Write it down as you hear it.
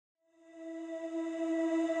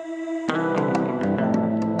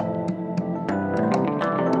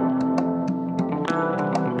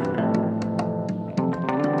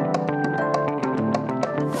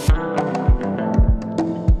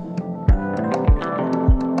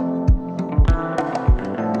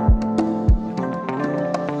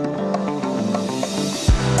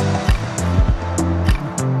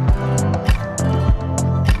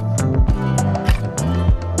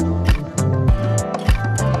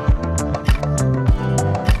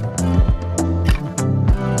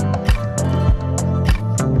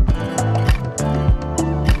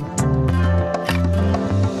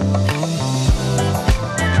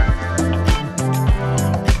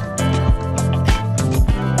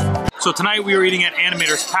So tonight we are eating at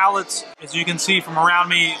Animator's Palate. As you can see from around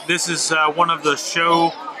me, this is one of the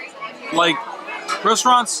show-like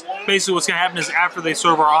restaurants. Basically what's gonna happen is after they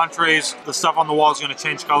serve our entrees, the stuff on the wall is gonna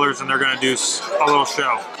change colors and they're gonna do a little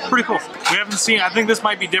show. Pretty cool. We haven't seen, I think this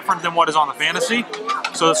might be different than what is on the Fantasy,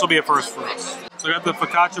 so this will be a first for us. So I got the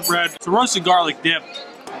focaccia bread. It's a roasted garlic dip.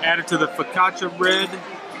 Added to the focaccia bread.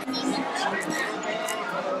 It's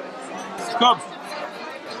good.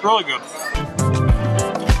 It's really good.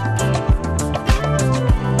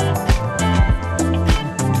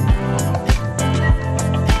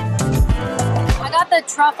 The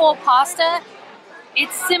truffle pasta.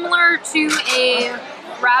 It's similar to a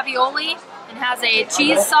ravioli and has a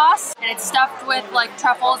cheese sauce, and it's stuffed with like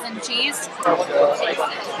truffles and cheese.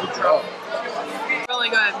 Really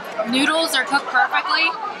good. Noodles are cooked perfectly.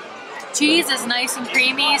 Cheese is nice and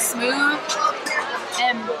creamy, smooth,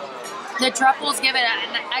 and the truffles give it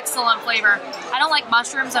an excellent flavor. I don't like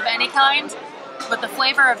mushrooms of any kind, but the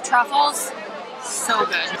flavor of truffles, so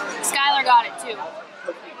good. Skylar got it too.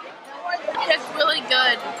 It's really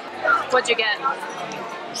good. What'd you get?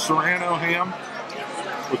 Serrano ham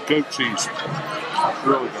with goat cheese.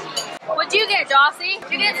 Really good. What'd you get, Jossie?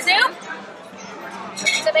 Did you get soup?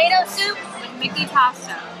 Tomato soup with Mickey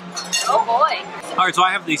pasta. Oh boy. Alright, so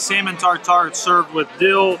I have the salmon tartare. It's served with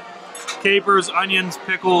dill, capers, onions,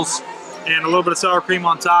 pickles, and a little bit of sour cream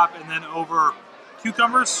on top, and then over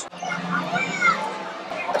cucumbers.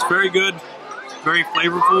 It's very good. Very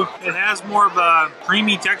flavorful. It has more of a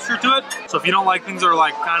creamy texture to it. So if you don't like things that are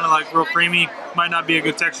like kind of like real creamy, might not be a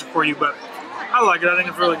good texture for you, but I like it. I think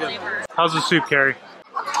it's really good. How's the soup, Carrie?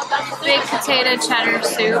 Baked potato cheddar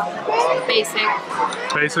soup. Basic.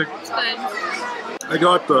 Basic? It's good. I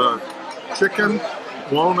got the chicken,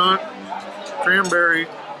 walnut, cranberry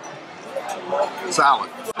salad.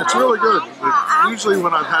 It's really good. Usually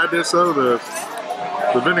when I've had this though, the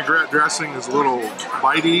vinaigrette dressing is a little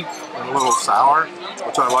bitey and a little sour,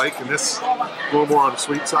 which I like, and this a little more on the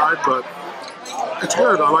sweet side, but it's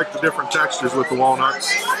good. I like the different textures with the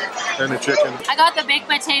walnuts and the chicken. I got the baked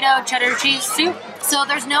potato cheddar cheese soup, so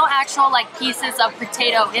there's no actual like pieces of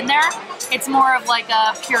potato in there. It's more of like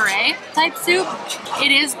a puree type soup.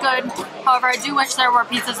 It is good. However, I do wish there were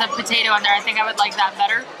pieces of potato in there. I think I would like that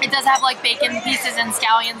better. It does have like bacon pieces and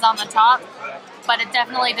scallions on the top, but it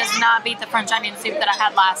definitely does not beat the French onion soup that I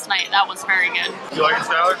had last night. That was very good. You like it,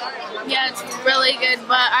 Skylar? Yeah, it's really good,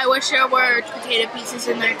 but I wish there were potato pieces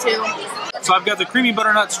in there too. So I've got the creamy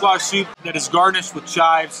butternut squash soup that is garnished with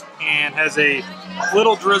chives and has a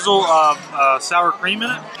little drizzle of sour cream in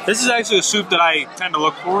it. This is actually a soup that I tend to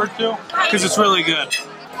look forward to because it's really good.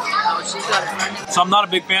 So I'm not a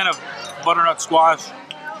big fan of butternut squash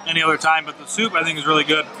any other time, but the soup I think is really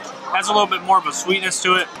good. Has a little bit more of a sweetness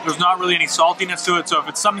to it. There's not really any saltiness to it, so if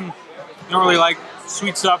it's something you don't really like,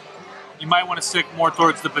 sweet stuff, you might want to stick more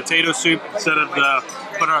towards the potato soup instead of the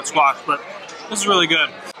butternut squash, but this is really good.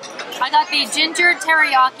 I got the ginger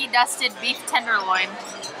teriyaki dusted beef tenderloin.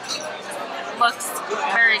 Looks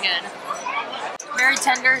very good. Very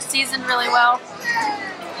tender, seasoned really well.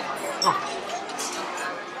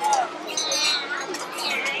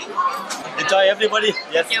 Enjoy, everybody.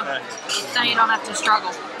 Yes. Thank you. Now you don't have to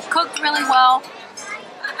struggle. Cooked really well.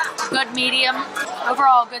 Good medium.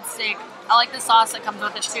 Overall, good steak. I like the sauce that comes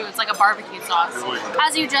with it too. It's like a barbecue sauce.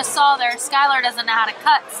 As you just saw there, Skylar doesn't know how to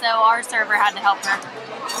cut, so our server had to help her.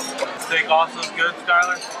 Steak also is good,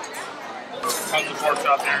 Skylar. How's the pork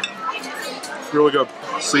chop there? Really good.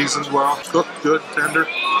 Seasoned well. Cooked good, tender.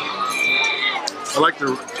 I like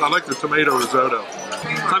the tomato risotto.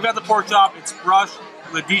 So I've got the pork chop. It's brushed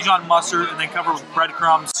with Dijon mustard and then covered with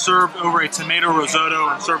breadcrumbs, served over a tomato risotto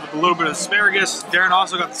and served with a little bit of asparagus. Darren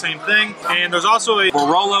also got the same thing. And there's also a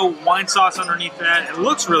Barolo wine sauce underneath that. It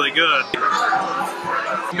looks really good.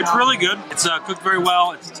 It's really good. It's cooked very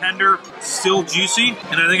well. It's tender, still juicy,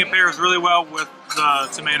 and I think it pairs really well with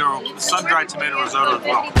the sun-dried tomato risotto as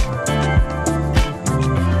well.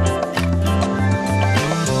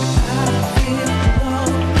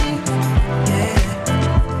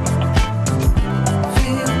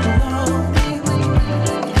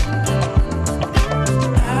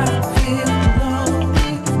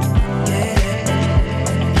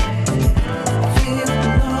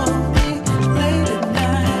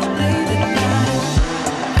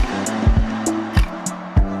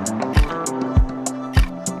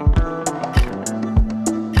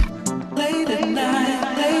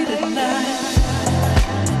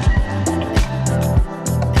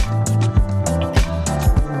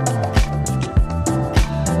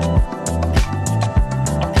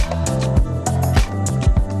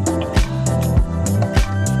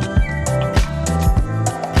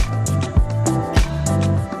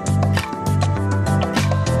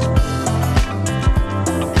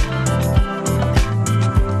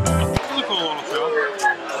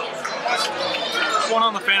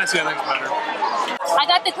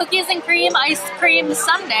 cream ice cream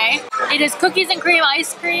sundae. It is cookies and cream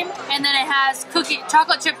ice cream, and then it has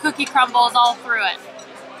chocolate chip cookie crumbles all through it.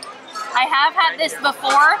 I have had this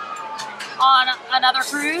before on another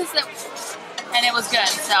cruise, and it was good.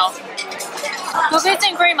 So, cookies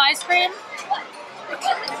and cream ice cream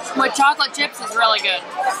with chocolate chips is really good.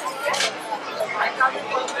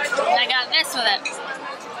 And I got this with it.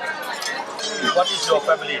 What is your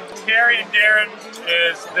family? Carrie and Darren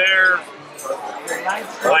is their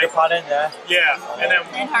Wife, partner, yeah. yeah, and then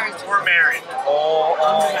And hers. we're married,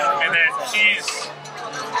 and then she's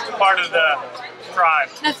part of the tribe.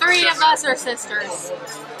 The three of us are sisters.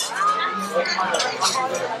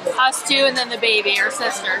 Us two and then the baby are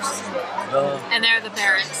sisters. And they're the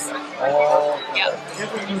parents.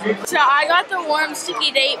 Yep. So I got the warm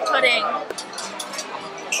sticky date pudding.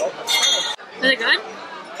 Is it good?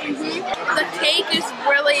 The cake is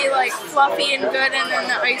really like fluffy and good, and then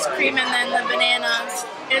the ice cream, and then the bananas.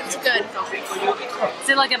 It's good. Is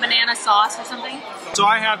it like a banana sauce or something? So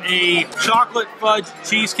I have a chocolate fudge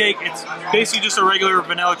cheesecake. It's basically just a regular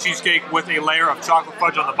vanilla cheesecake with a layer of chocolate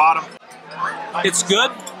fudge on the bottom. It's good.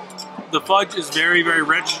 The fudge is very, very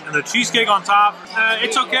rich, and the cheesecake on top,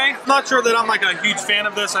 it's okay. I'm not sure that I'm like a huge fan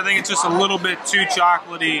of this. I think it's just a little bit too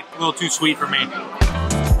chocolatey, a little too sweet for me.